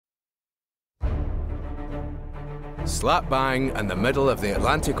slap bang in the middle of the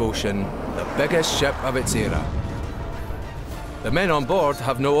Atlantic Ocean, the biggest ship of its era. The men on board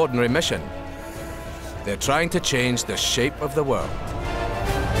have no ordinary mission. They're trying to change the shape of the world.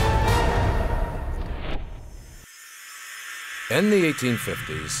 In the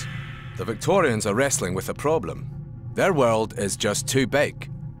 1850s, the Victorians are wrestling with a problem. Their world is just too big.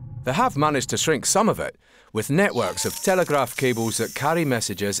 They have managed to shrink some of it, with networks of telegraph cables that carry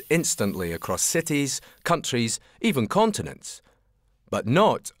messages instantly across cities, countries, even continents, but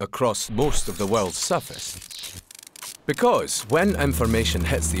not across most of the world's surface. Because when information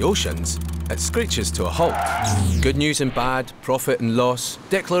hits the oceans, it screeches to a halt. Good news and bad, profit and loss,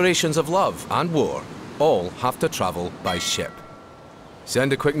 declarations of love and war, all have to travel by ship.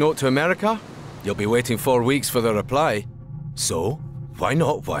 Send a quick note to America? You'll be waiting 4 weeks for the reply. So, why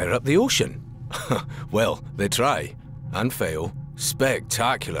not wire up the ocean? Well, they try, and fail,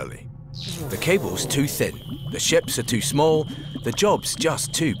 spectacularly. The cable's too thin, the ships are too small, the job's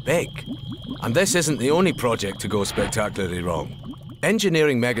just too big. And this isn't the only project to go spectacularly wrong.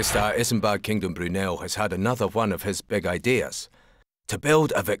 Engineering megastar Isambard Kingdom Brunel has had another one of his big ideas. To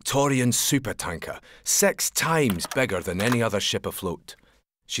build a Victorian supertanker, 6 times bigger than any other ship afloat.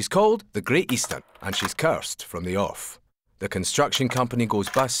 She's called the Great Eastern, and she's cursed from the off. The construction company goes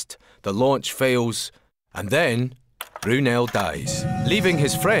bust, the launch fails, and then Brunel dies, leaving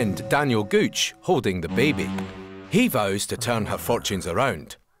his friend Daniel Gooch holding the baby. He vows to turn her fortunes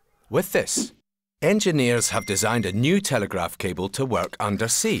around. With this, engineers have designed a new telegraph cable to work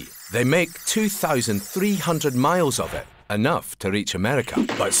undersea. They make 2,300 miles of it, enough to reach America,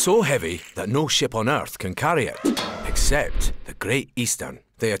 but so heavy that no ship on Earth can carry it, except the Great Eastern.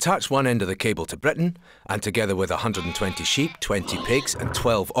 They attach one end of the cable to Britain, and together with 120 sheep, 20 pigs and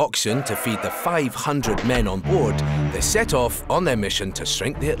 12 oxen to feed the 500 men on board, they set off on their mission to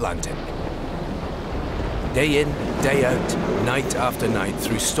shrink the Atlantic. Day in, day out, night after night,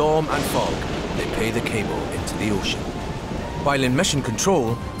 through storm and fog, they pay the cable into the ocean. While in mission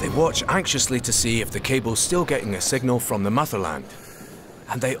control, they watch anxiously to see if the cable's still getting a signal from the motherland.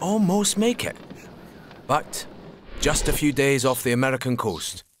 And they almost make it. But just a few days off the American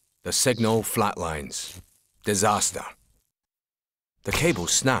coast, the signal flatlines. Disaster. The cable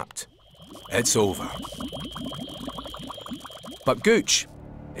snapped. It's over. But Gooch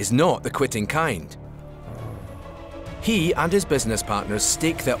is not the quitting kind. He and his business partners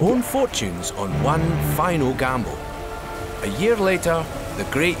stake their own fortunes on one final gamble. A year later, the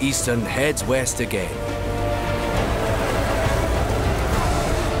Great Eastern heads west again.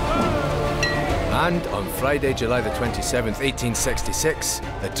 And on Friday, July the 27th, 1866,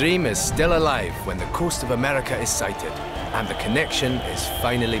 the dream is still alive when the coast of America is sighted and the connection is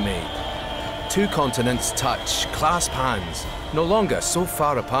finally made. 2 continents touch, clasp hands, no longer so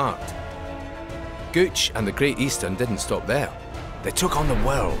far apart. Gooch and the Great Eastern didn't stop there. They took on the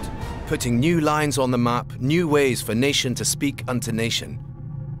world, putting new lines on the map, new ways for nation to speak unto nation,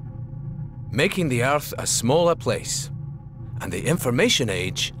 making the Earth a smaller place and the information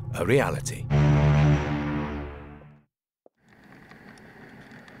age a reality.